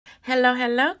Hello,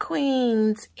 hello,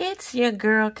 queens. It's your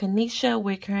girl, Kanisha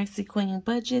with Currency Queen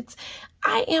Budgets.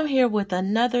 I am here with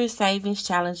another savings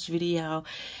challenge video.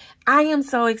 I am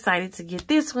so excited to get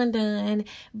this one done.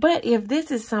 But if this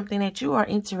is something that you are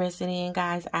interested in,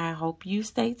 guys, I hope you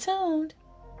stay tuned.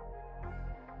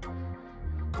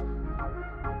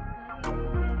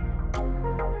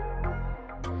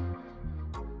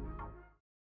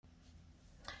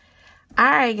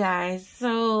 Alright, guys,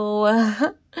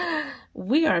 so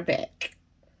we are back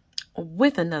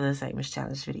with another savings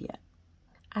challenge video.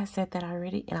 I said that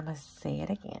already, and I'm going to say it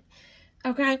again.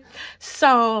 Okay,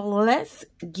 so let's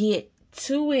get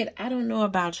to it. I don't know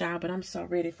about y'all, but I'm so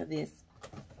ready for this.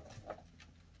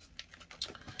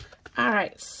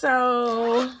 Alright,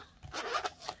 so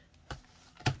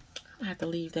I have to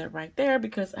leave that right there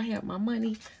because I have my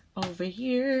money over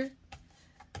here.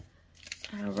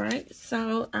 All right,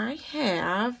 so I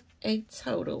have a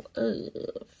total of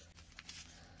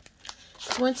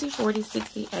 20, 40,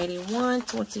 60, 81,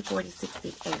 20, 40,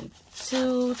 60,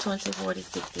 82, 20, 40,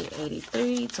 60,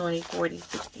 83, 20, 40,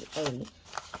 60,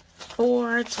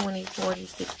 84, 20, 40,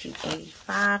 60,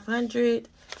 8500,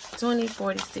 20,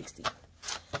 40, 60.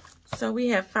 So we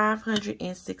have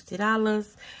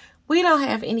 $560. We don't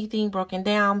have anything broken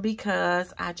down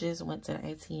because I just went to the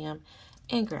ATM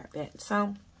and grabbed that.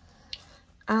 So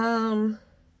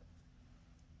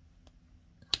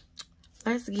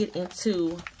let's get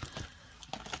into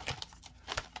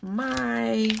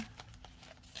my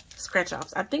scratch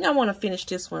offs. I think I want to finish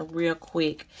this one real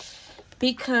quick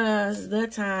because the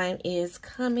time is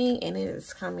coming, and it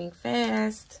is coming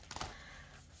fast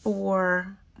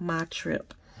for my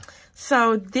trip.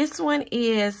 So this one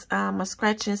is a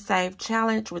scratch and save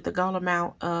challenge with the goal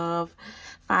amount of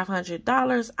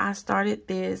 $500. I started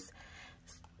this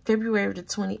February the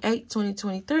 28th,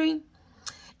 2023.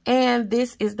 And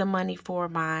this is the money for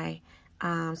my,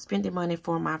 spending money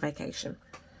for my vacation.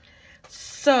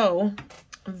 So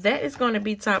that is going to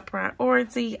be top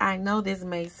priority. I know this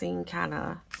may seem kind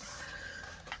of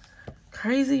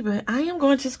crazy, but I am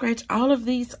going to scratch all of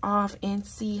these off and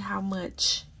see how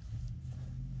much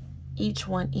each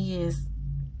one is.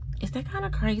 Is that kind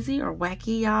of crazy or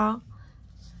wacky, y'all?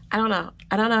 I don't know.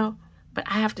 I don't know, but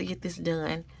I have to get this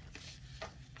done.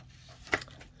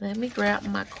 Let me grab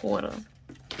my quarter.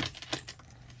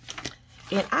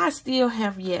 And I still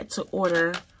have yet to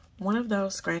order one of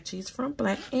those scratchies from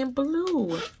Black and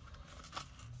Blue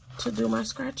to do my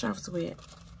scratch offs with.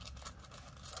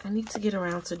 I need to get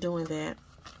around to doing that.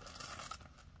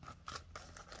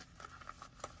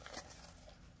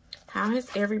 How has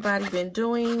everybody been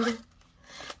doing?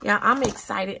 Yeah, I'm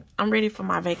excited. I'm ready for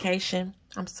my vacation.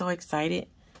 I'm so excited.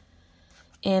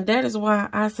 And that is why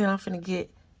I said I'm finna get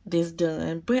this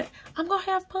done, but I'm gonna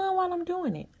have fun while I'm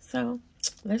doing it. So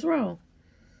let's roll.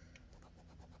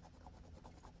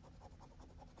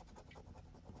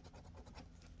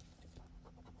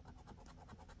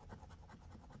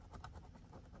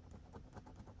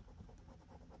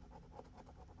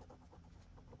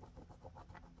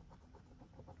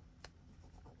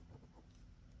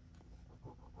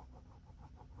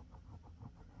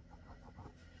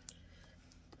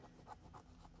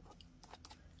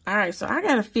 All right, so I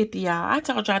got a 50, y'all. I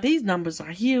told y'all these numbers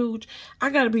are huge. I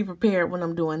got to be prepared when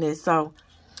I'm doing this. So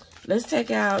let's take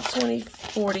out 20,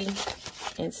 40,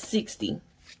 and 60.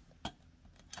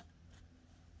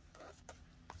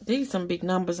 These some big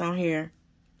numbers on here.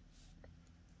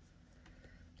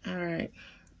 All right,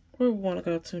 where we want to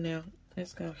go to now?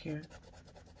 Let's go here.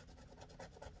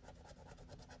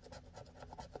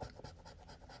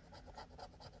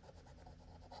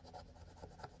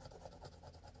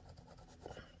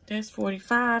 That's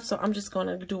 45, so I'm just going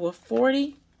to do a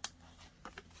 40.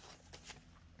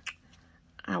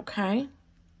 Okay.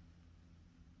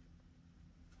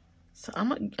 So I'm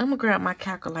gonna grab my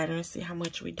calculator and see how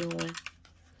much we're doing.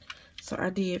 So I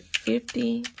did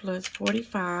 50 plus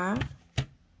 45.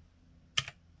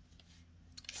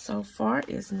 So far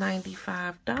is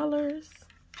 $95.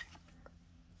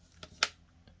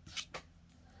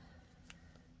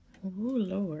 Ooh,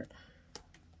 Lord.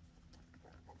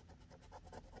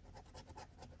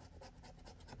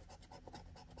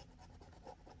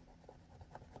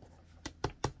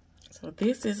 So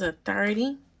this is a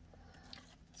 30.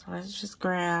 So let's just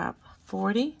grab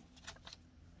 40.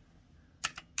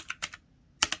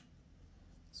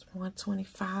 It's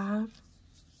 125.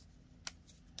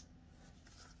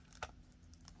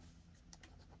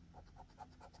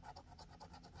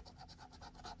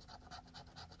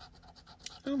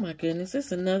 Oh my goodness,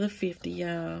 it's another 50,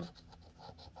 y'all.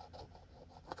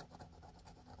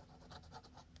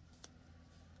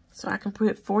 So I can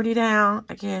put 40 down,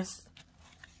 I guess.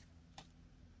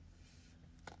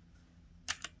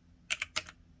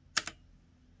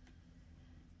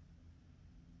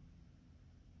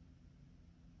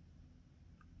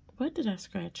 What did I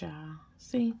scratch, y'all?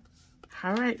 See?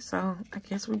 All right, so I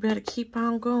guess we better keep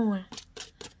on going.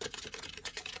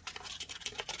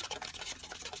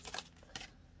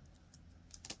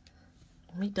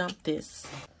 Let me dump this.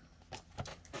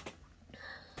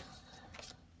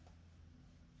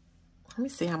 Let me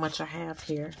see how much I have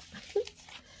here.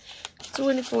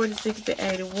 20, 40, 60,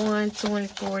 81, 20,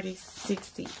 40,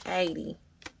 60, 80.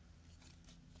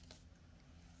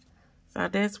 So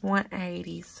that's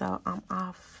 180. So I'm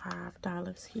off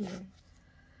 $5 here.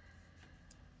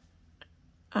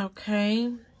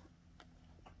 Okay.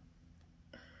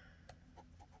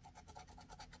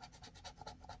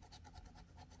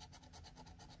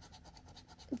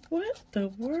 What the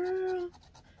world?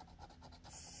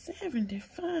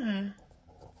 75.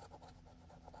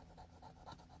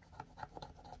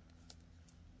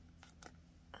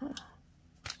 Oh.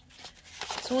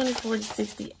 20, 40,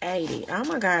 60, 80. Oh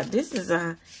my God, this is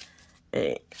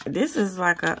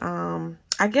like a,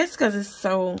 I guess because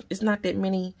it's not that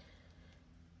many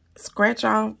scratch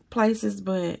off places,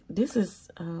 but this is,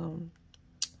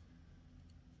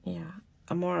 yeah,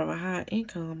 a more of a high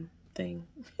income thing.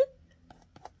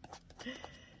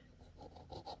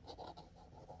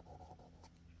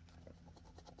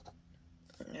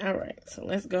 All right, so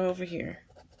let's go over here.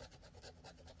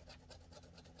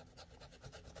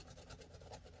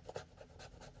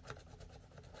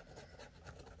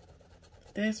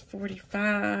 That's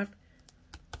 45.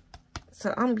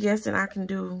 So I'm guessing I can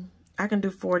do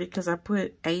 40 because I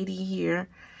put 80 here.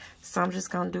 So I'm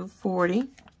just gonna do 40.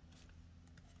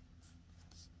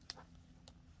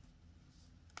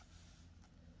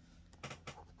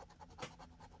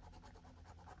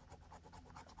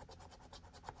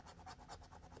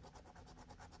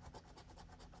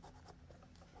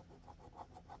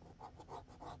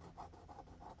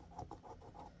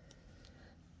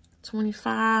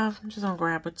 $25. I'm just gonna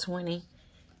grab a 20.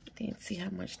 Then see how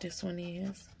much this one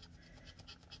is.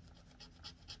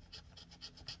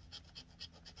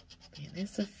 And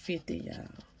it's a 50, y'all.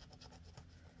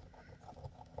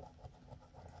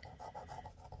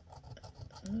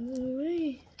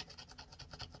 Ooh-wee.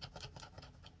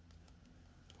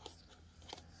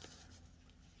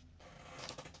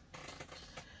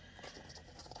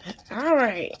 All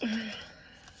right.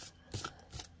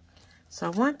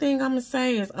 So one thing I'm going to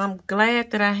say is I'm glad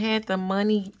that I had the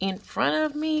money in front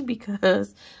of me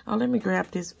because, oh, let me grab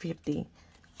this 50,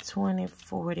 20,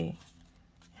 40,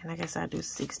 and I guess I'll do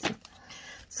 60.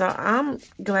 So I'm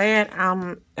glad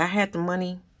I had the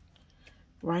money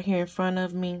right here in front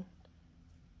of me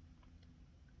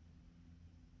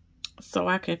so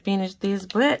I can finish this,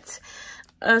 but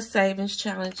a savings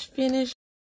challenge finished.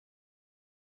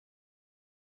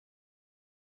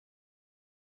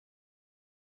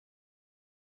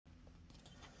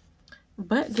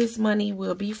 But this money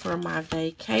will be for my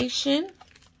vacation.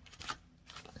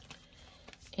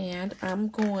 And I'm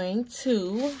going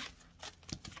to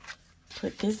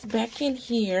put this back in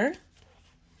here.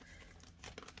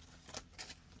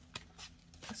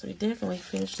 So we definitely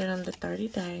finished it under 30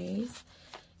 days.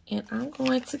 And I'm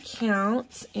going to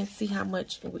count and see how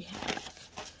much we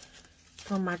have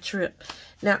for my trip.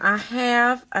 Now I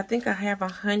think I have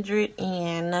 100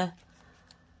 and...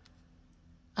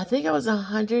 I think it was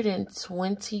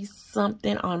 120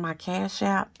 something on my Cash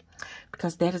App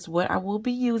because that is what I will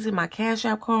be using, my Cash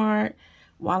App card,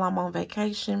 while I'm on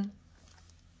vacation.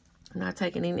 I'm not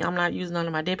using none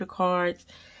of my debit cards,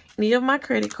 any of my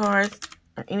credit cards,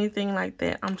 or anything like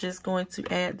that. I'm just going to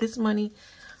add this money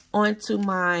onto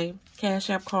my Cash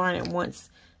App card, and once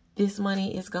this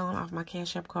money is gone off my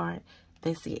Cash App card,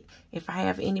 that's it. If I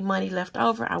have any money left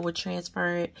over, I will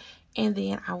transfer it, and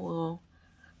then I will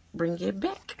bring it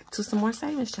back to some more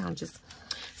savings challenges.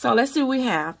 So let's see what we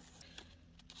have.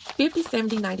 50,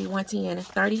 70, 90, 110,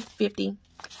 30, 50,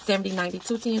 70, 90,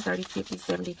 210, 30, 50,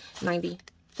 70, 90,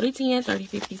 310, 30,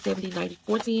 50, 70, 90,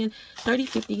 410, 30,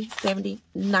 50, 70,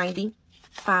 90,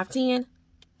 510,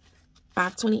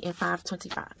 520, and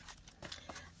 525.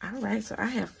 All right, so I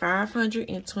have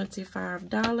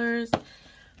 $525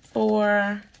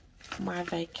 for my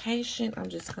vacation. I'm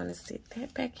just going to sit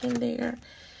that back in there.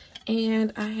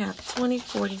 And I have 20,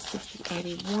 40, 60,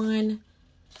 81,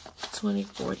 20,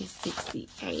 40, 60,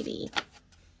 80.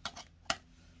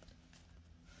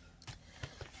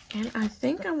 And I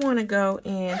think I want to go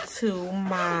into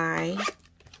my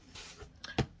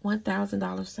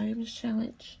 $1,000 savings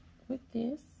challenge with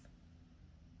this.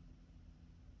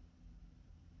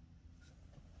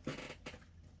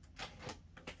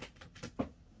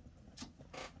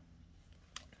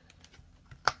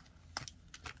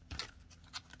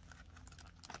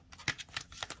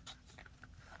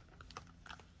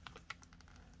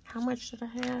 how much did I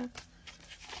have?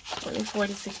 20,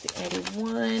 40, 60,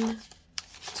 81,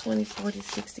 20, 40,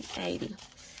 60, 80,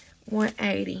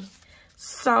 180.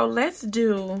 So let's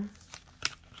do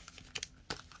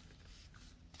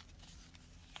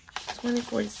 20,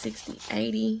 40, 60,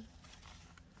 80.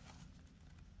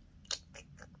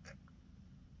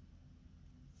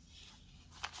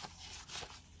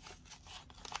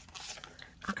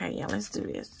 Okay, yeah, let's do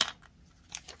this.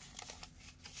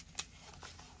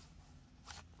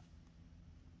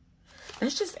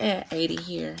 Let's just add 80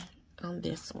 here on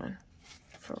this one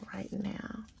for right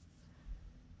now.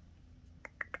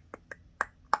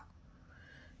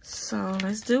 So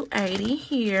let's do 80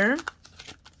 here.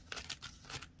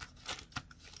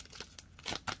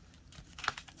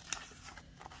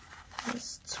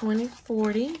 That's 20,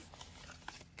 40.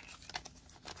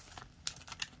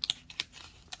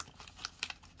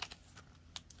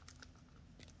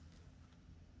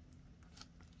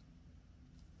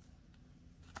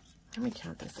 Let me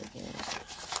count this again.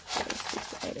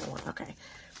 46, 81. Okay.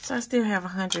 So I still have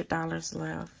 $100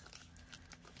 left.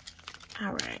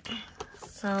 All right.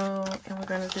 So, and we're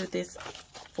going to do this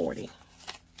 40.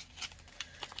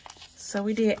 So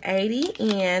we did 80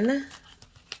 in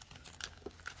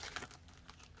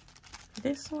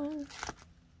this one.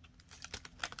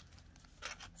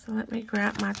 So let me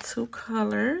grab my two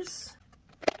colors.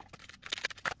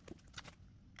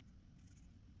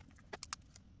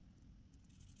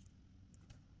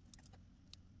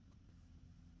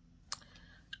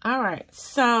 All right,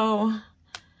 so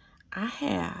I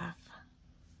have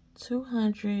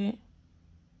 200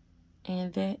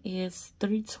 and that is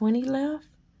 320 left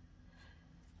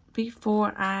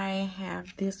before I have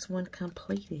this one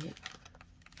completed.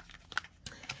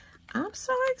 I'm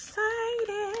so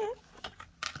excited.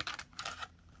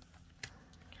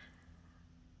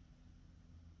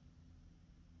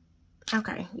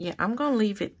 Okay, yeah, I'm gonna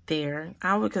leave it there.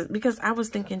 Because I was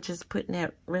thinking just putting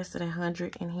that rest of the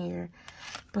 100 in here.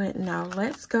 But no,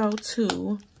 let's go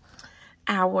to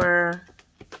our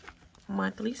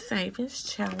monthly savings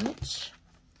challenge.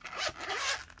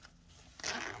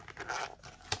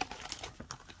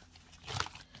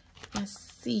 Let's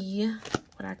see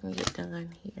what I can get done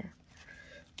here.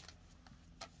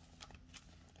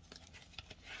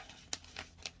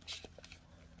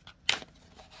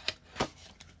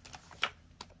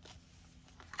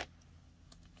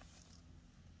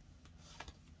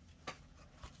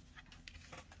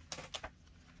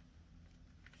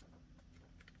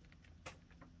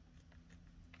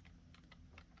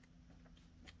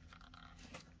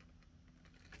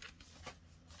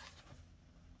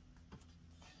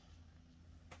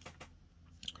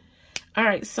 All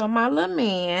right, so my little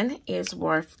man is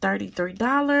worth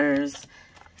 $33.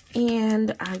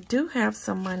 And I do have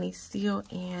some money still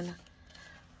in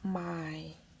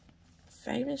my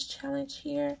savings challenge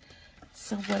here.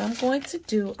 So what I'm going to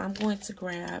do, I'm going to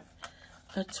grab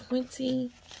a 20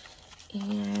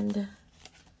 and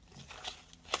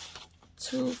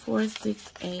 2, 4,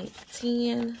 6, 8,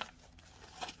 10,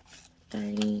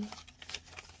 30,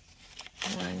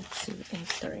 1, 2, and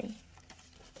 3.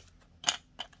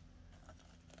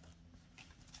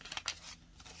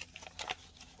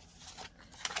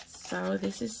 So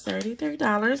this is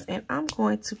 $33 and I'm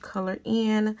going to color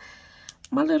in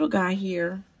my little guy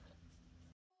here.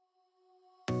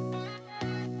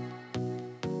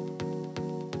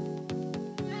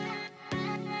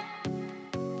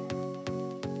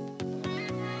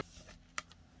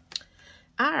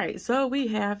 All right, so we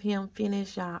have him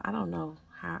finished, y'all. I don't know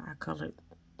how I colored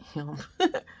him.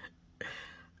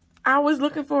 I was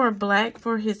looking for a black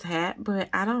for his hat, but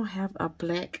I don't have a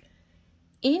black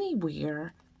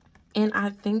anywhere. And I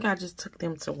think I just took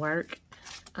them to work.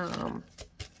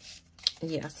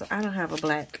 Yeah, so I don't have a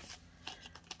black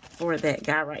for that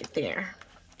guy right there.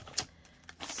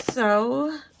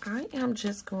 So I am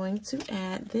just going to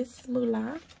add this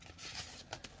moolah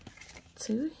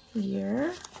to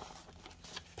here.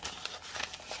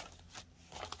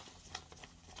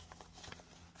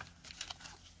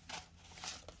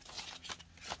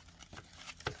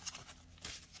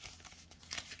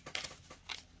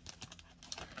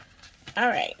 All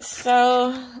right,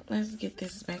 so let's get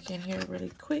this back in here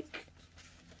really quick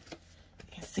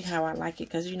and see how I like it,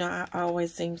 because you know I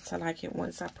always seem to like it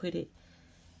once I put it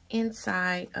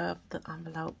inside of the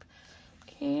envelope.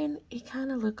 And it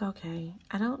kind of look okay.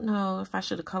 I don't know if I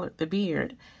should have colored the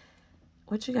beard.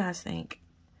 What you guys think?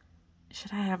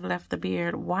 Should I have left the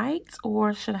beard white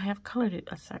or should I have colored it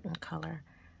a certain color?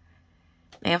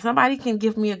 Now, if somebody can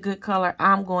give me a good color,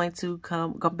 I'm going to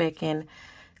go back and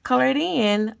color it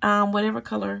in whatever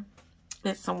color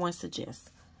that someone suggests.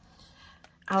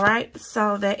 All right,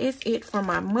 so that is it for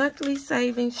my monthly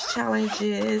savings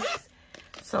challenges.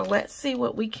 So let's see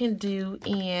what we can do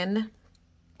in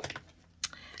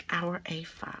our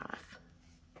A5.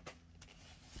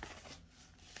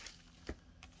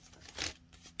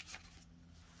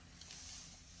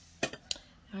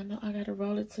 I know I gotta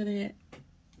roll it to that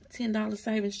 $10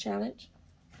 savings challenge.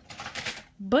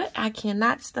 But I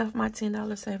cannot stuff my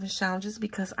 $10 savings challenges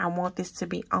because I want this to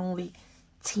be only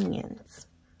 10s.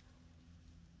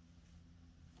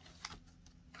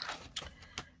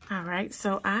 All right,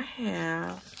 so I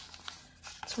have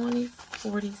 20,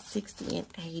 40, 60, and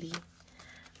 80.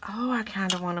 Oh, I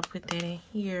kind of want to put that in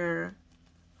here.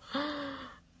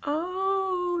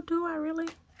 Oh, do I really?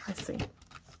 Let's see.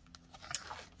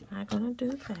 I'm going to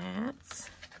do that.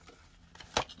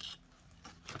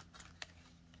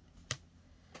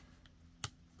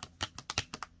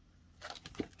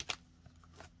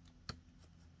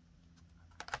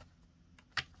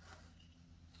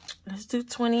 Let's do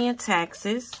 20 in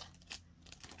taxes.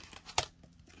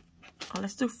 Oh,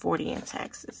 let's do 40 in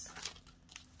taxes.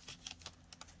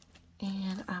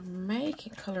 And I may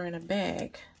can color in a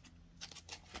bag.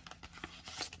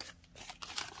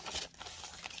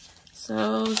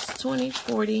 So it's 20,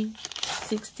 40,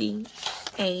 60,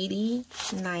 80,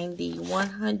 90,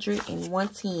 100, and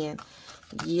 110.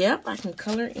 Yep, I can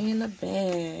color in a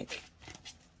bag.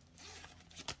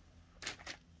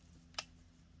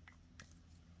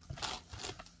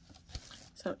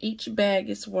 So each bag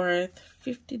is worth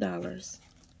 $50.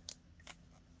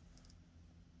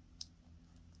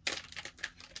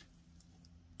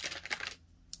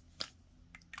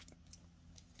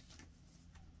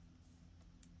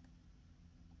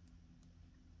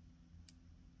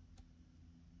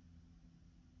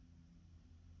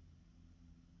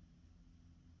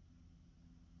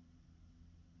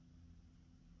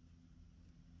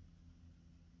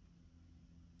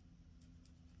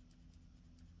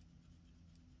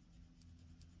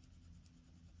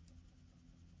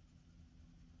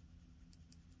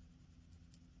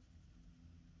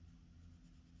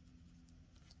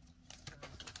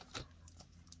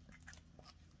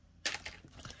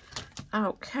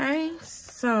 Okay,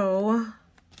 so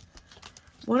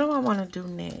what do I want to do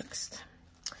next?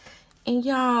 And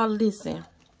y'all, listen,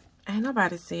 ain't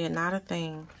nobody said not a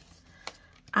thing.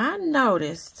 I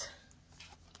noticed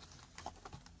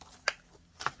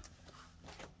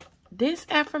this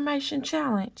affirmation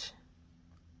challenge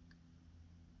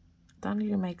don't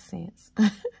even make sense.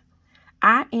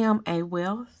 I am a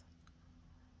wealth.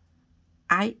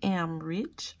 I am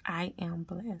rich. I am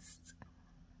blessed.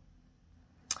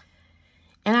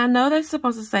 And I know they're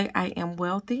supposed to say, I am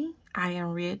wealthy, I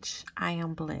am rich, I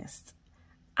am blessed.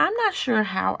 I'm not sure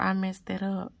how I messed that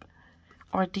up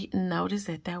or didn't notice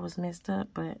that that was messed up,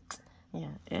 but yeah,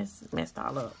 it's messed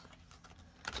all up.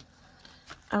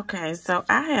 Okay, so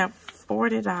I have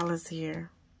 $40 here.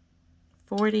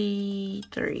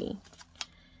 43.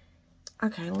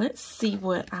 Okay, let's see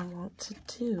what I want to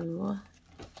do.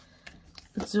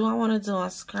 Do I want to do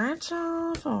a scratch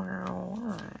off or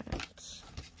what?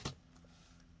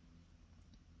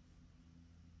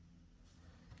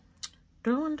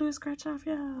 Do I want to do a scratch off,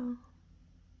 y'all?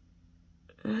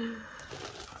 I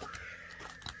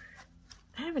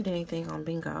haven't done anything on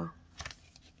bingo.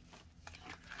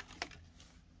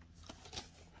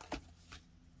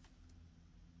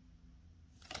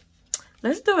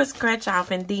 Let's do a scratch off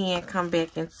and then come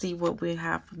back and see what we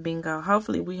have for bingo.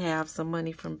 Hopefully we have some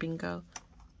money from bingo.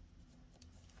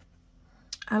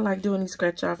 I like doing these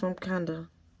scratch off. I think I'm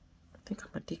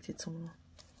addicted to them.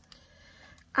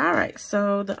 Alright,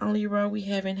 so the only row we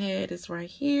haven't had is right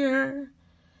here.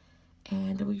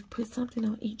 And we've put something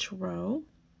on each row.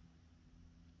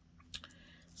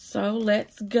 So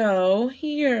let's go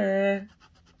here.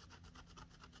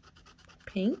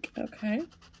 Pink, okay.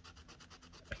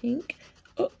 Pink.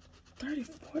 Oh,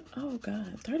 34. Oh,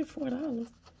 God, $34.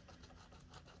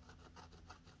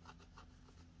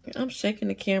 I'm shaking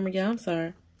the camera, y'all. I'm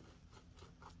sorry.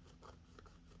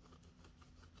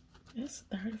 That's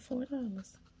 $34.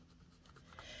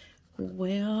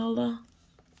 Well,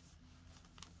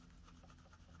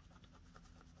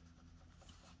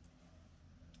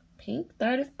 pink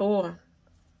 34.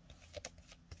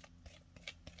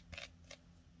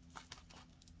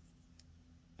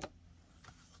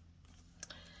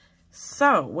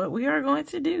 So what we are going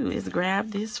to do is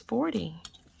grab this 40.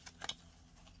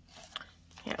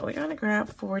 Yeah, we're going to grab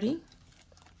 40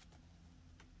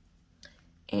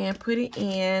 and put it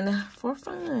in for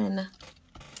fun.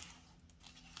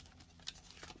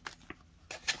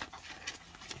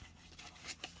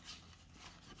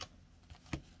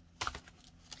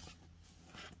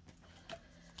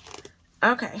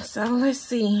 Okay, so let's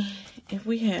see if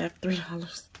we have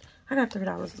 $3. I got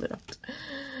 $3 left.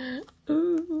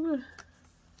 Ooh.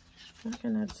 What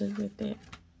can I do with that?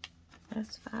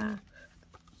 That's $5.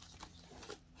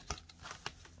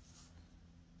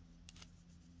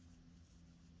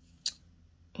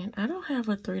 And I don't have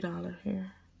a $3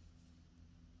 here.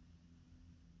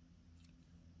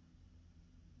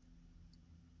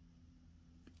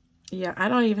 Yeah, I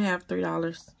don't even have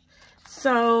 $3.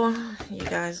 So, you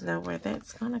guys know where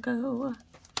that's gonna go.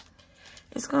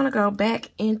 It's gonna go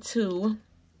back into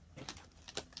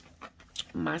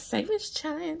my savings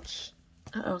challenge.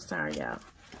 Uh-oh, sorry, y'all.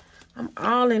 I'm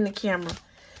all in the camera.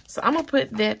 So, I'm gonna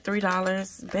put that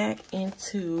 $3 back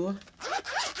into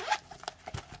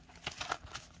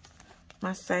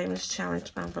my savings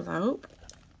challenge envelope.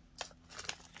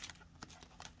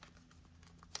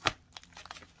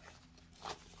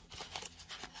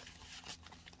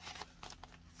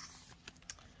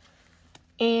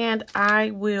 And I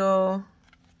will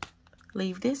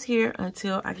leave this here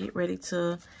until I get ready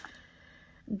to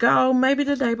go. Maybe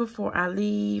the day before I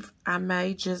leave, I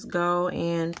may just go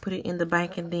and put it in the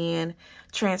bank and then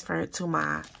transfer it to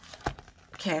my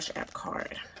Cash App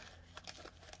card.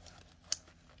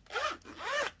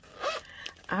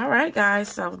 Alright guys,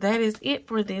 so that is it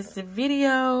for this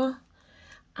video.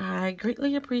 I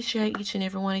greatly appreciate each and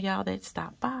every one of y'all that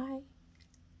stopped by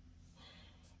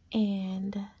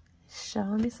and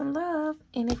showing me some love.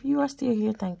 And if you are still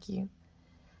here, thank you.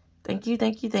 Thank you,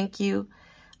 thank you, thank you.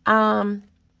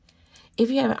 If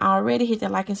you haven't already, hit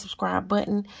that like and subscribe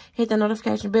button. Hit the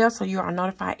notification bell so you are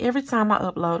notified every time I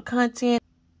upload content.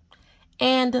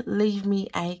 And leave me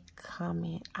a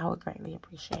comment. I would greatly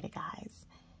appreciate it, guys.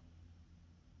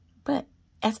 But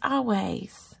as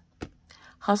always,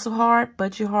 hustle hard,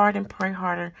 budget hard, and pray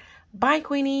harder. Bye,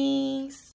 Queenies.